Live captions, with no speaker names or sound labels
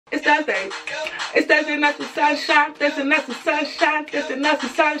It's Thursday. It's Thursday night of sunshine. Thursday night of sunshine. Thursday night of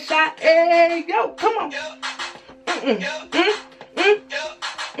sunshine. Hey, yo, come on.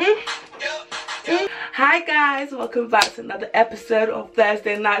 Hi guys, welcome back to another episode of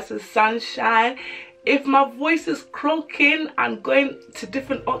Thursday Nights of Sunshine. If my voice is croaking and going to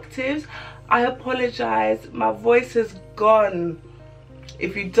different octaves, I apologize. My voice is gone.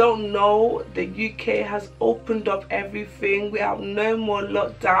 If you don't know, the UK has opened up everything. We have no more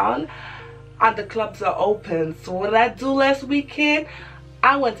lockdown and the clubs are open. So what did I do last weekend?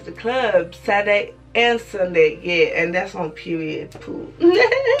 I went to the club Saturday and Sunday, yeah, and that's on period poo.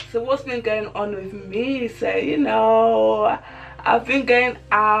 So what's been going on with me? So, you know, I've been going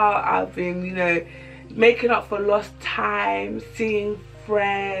out, I've been, you know, making up for lost time, seeing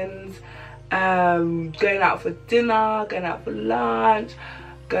friends, going out for dinner, going out for lunch,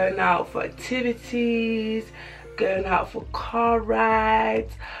 going out for activities, going out for car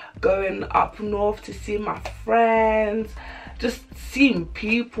rides, going up north to see my friends, just seeing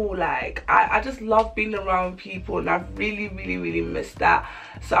people. Like I just love being around people, and I've really missed that.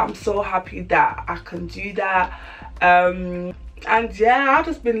 So I'm so happy that I can do that. And yeah, I've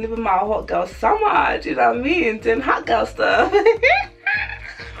just been living my hot girl summer, do you know what I mean, doing hot girl stuff.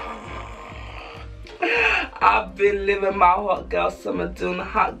 I've been living my hot girl summer, doing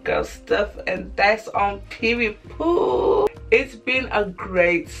hot girl stuff, and that's on period poo. It's been a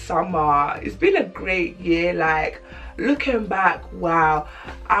great summer. It's been a great year. Like, looking back, wow,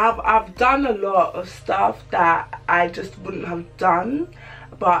 I've done a lot of stuff that I just wouldn't have done,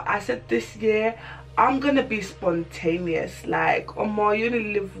 but I said this year I'm gonna be spontaneous. Like, you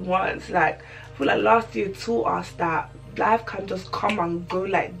only live once. Like, I feel like last year taught us that life can just come and go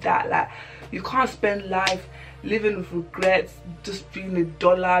like that. Like, you can't spend life living with regrets, just being a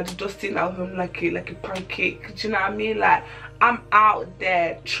dollar, just sitting at home like a pancake. Do you know what I mean? Like, I'm out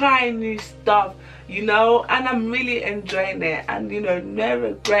there trying new stuff, you know, and I'm really enjoying it, and you know, no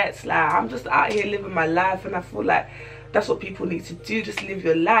regrets. Like, I'm just out here living my life, and I feel like that's what people need to do. Just live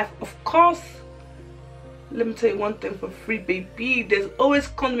your life. Of course, let me tell you one thing for free, baby, there's always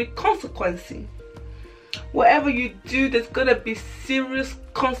gonna be consequences. Whatever you do, there's gonna be serious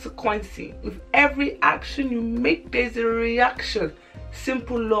consequences. With every action you make, there's a reaction.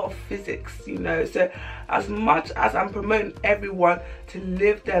 Simple law of physics, you know. So as much as I'm promoting everyone to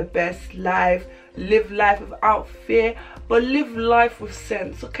live their best life, live life without fear, but live life with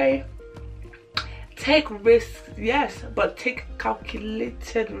sense, okay? Take risks, yes, but take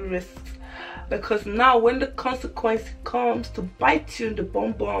calculated risks. Because now when the consequence comes to bite you in the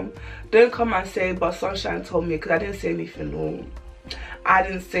bum, don't come and say, but Sunshine told me, because I didn't say anything. No, I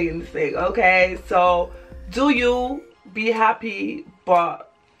didn't say anything, okay? So do you, be happy,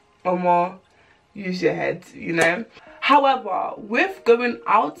 but use your head, you know? However, with going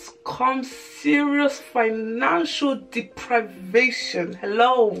out comes serious financial deprivation.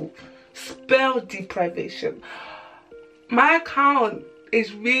 Hello, spell deprivation. My account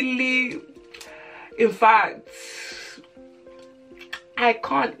is really, in fact,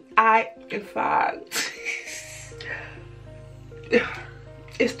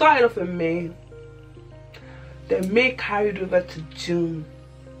 it started off in May, then May carried over to June,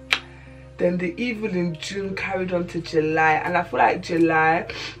 then the evil in June carried on to July, and I feel like July,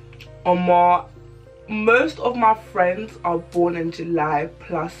 most of my friends are born in July,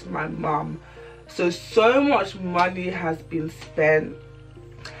 plus my mum, so much money has been spent.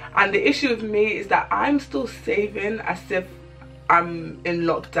 And the issue with me is that I'm still saving as if I'm in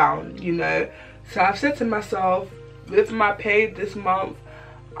lockdown, you know. So I've said to myself, with my pay this month,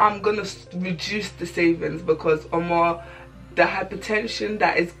 I'm gonna reduce the savings, because the hypertension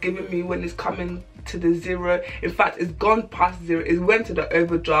that is giving me when it's coming to the zero, in fact it's gone past zero, it went to the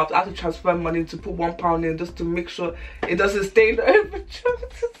overdraft. I have to transfer money to put £1 in just to make sure it doesn't stay in the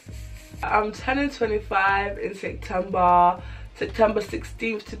overdraft. I'm turning 25 in September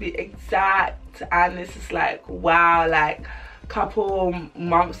 16th to be exact, and it's just like, wow, like couple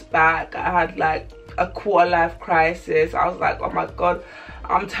months back I had like a quarter life crisis. I was like, oh my god,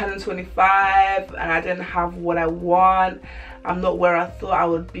 I'm turning 25 and I didn't have what I want. I'm not where I thought I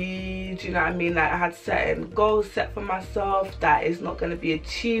would be. Do you know what I mean? Like, I had certain goals set for myself that is not going to be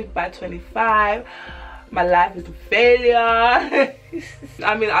achieved by 25. My life is a failure.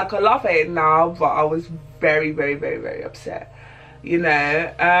 I mean, I could laugh at it now, but I was very upset, you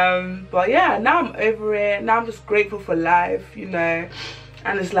know. But yeah, now I'm over it. Now I'm just grateful for life, you know.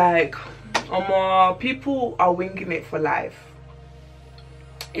 And it's like, people are winging it for life.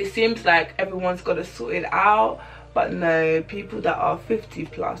 It seems like everyone's got to sort it out, but no, people that are 50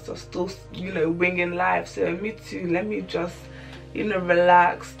 plus are still, you know, winging life. So me too, let me just you know,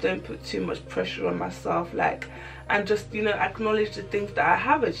 relax, don't put too much pressure on myself, like, and just, you know, acknowledge the things that I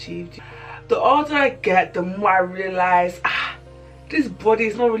have achieved. The older I get, the more I realize, this body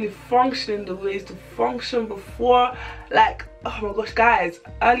is not really functioning the way it used to function before. Like, oh my gosh, guys,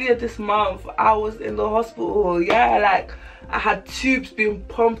 earlier this month I was in the hospital. Yeah, like, I had tubes being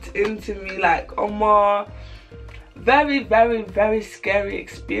pumped into me, like, very, very, very scary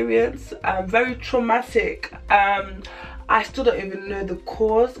experience, very traumatic. I still don't even know the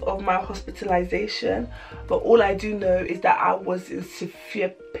cause of my hospitalization, but all I do know is that I was in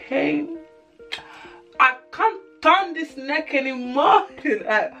severe pain. I can't turn this neck anymore.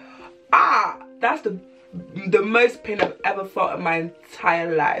 Like, that's the most pain I've ever felt in my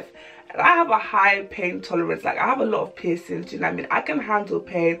entire life. And I have a high pain tolerance. Like, I have a lot of piercings, you know what I mean? I can handle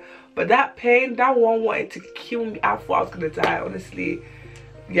pain, but that pain, that one wanted to kill me. I thought I was gonna die, honestly.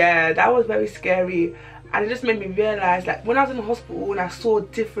 Yeah, that was very scary. And it just made me realize, like, when I was in the hospital and I saw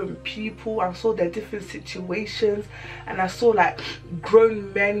different people, I saw their different situations, and I saw, like,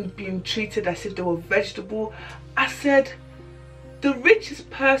 grown men being treated as if they were vegetable, I said, the richest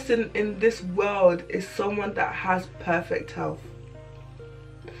person in this world is someone that has perfect health.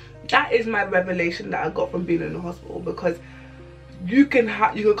 That is my revelation that I got from being in the hospital, because you can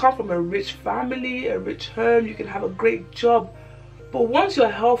come from a rich family, a rich home, you can have a great job, but once your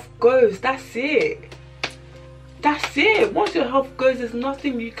health goes, that's it. That's it. Once your health goes, there's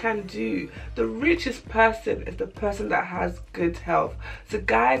nothing you can do. The richest person is the person that has good health. So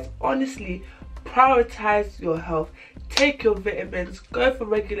guys, honestly, prioritize your health. Take your vitamins, go for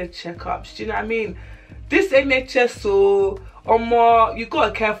regular checkups. Do you know what I mean? This NHS, so you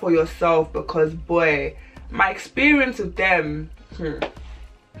gotta care for yourself, because boy, my experience with them,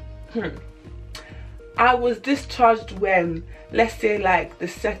 I was discharged when, let's say, like the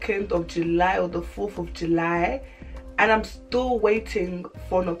 2nd of July or the 4th of July, and I'm still waiting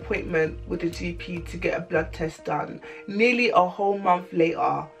for an appointment with the GP to get a blood test done nearly a whole month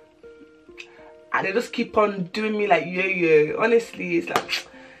later, and they just keep on doing me like yo-yo. Honestly, it's like,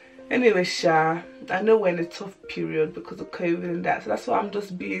 anyway, Sha, I know we're in a tough period because of COVID and that, so that's why I'm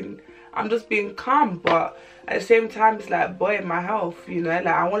just being calm. But at the same time, it's like, boy, my health, you know, like,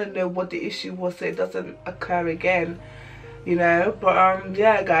 I want to know what the issue was so it doesn't occur again, you know. But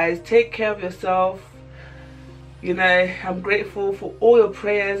yeah, guys, take care of yourself. You know, I'm grateful for all your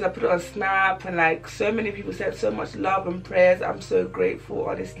prayers. I put it on Snap, and like, so many people sent so much love and prayers. I'm so grateful,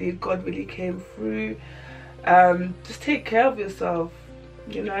 honestly. God really came through. Just take care of yourself,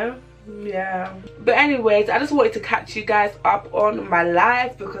 you know. Yeah, but anyways, I just wanted to catch you guys up on my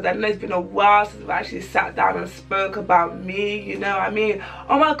life, because I know it's been a while since I actually sat down and spoke about me, you know what I mean?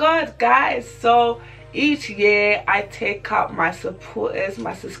 Oh my god, guys, so each year I take out my supporters,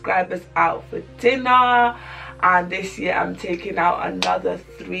 my subscribers out for dinner, and this year I'm taking out another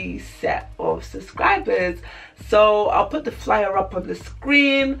 3 set of subscribers. So I'll put the flyer up on the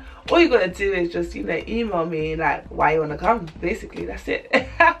screen. All you gotta do is just, you know, email me like why you wanna come. Basically, that's it.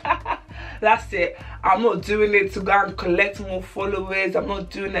 That's it. I'm not doing it to go and collect more followers. I'm not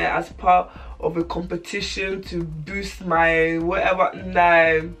doing it as part of a competition to boost my whatever.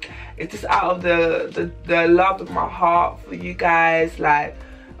 No, it's just out of the love of my heart for you guys. Like,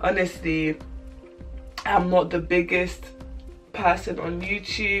 honestly, I'm not the biggest person on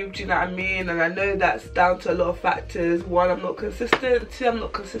YouTube, do you know what I mean? And I know that's down to a lot of factors. 1, I'm not consistent. 2, I'm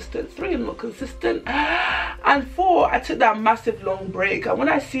not consistent. 3, I'm not consistent. And 4, I took that massive long break. And when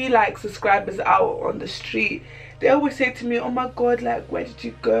I see like subscribers out on the street, they always say to me, oh my god, like, where did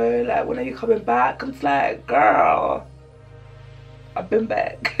you go? Like, when are you coming back? I'm just like, girl, I've been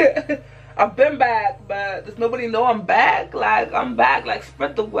back. I've been back, but does nobody know I'm back? Like, I'm back. Like,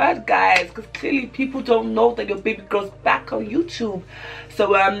 spread the word, guys, because clearly people don't know that your baby girl's back on YouTube.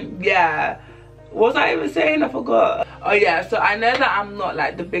 So yeah, what was I even saying? I forgot. Oh yeah, so I know that I'm not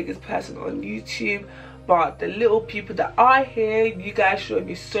like the biggest person on YouTube, but the little people that are here, you guys showed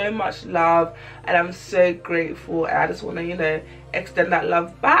me so much love, and I'm so grateful, and I just want to, you know, extend that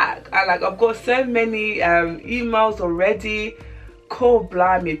love back. And like, I've got so many emails already. Cool,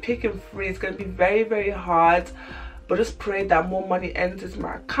 blimey, picking 3 is going to be very, very hard, but just pray that more money enters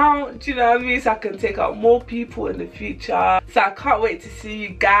my account, do you know what I mean, so I can take out more people in the future. So I can't wait to see you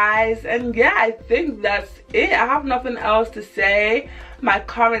guys, and yeah, I think that's it. I have nothing else to say. My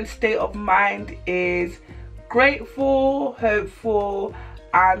current state of mind is grateful, hopeful,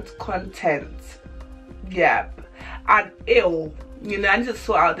 and content. Yep. And ill. You know, I need to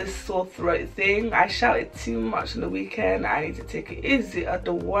sort out this sore throat thing. I shouted too much on the weekend. I need to take it easy,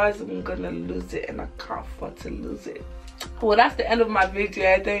 otherwise I'm gonna lose it, and I can't afford to lose it. Well, that's the end of my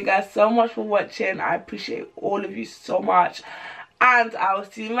video. Thank you guys so much for watching. I appreciate all of you so much, and I will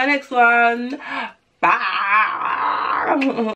see you in my next one. Bye.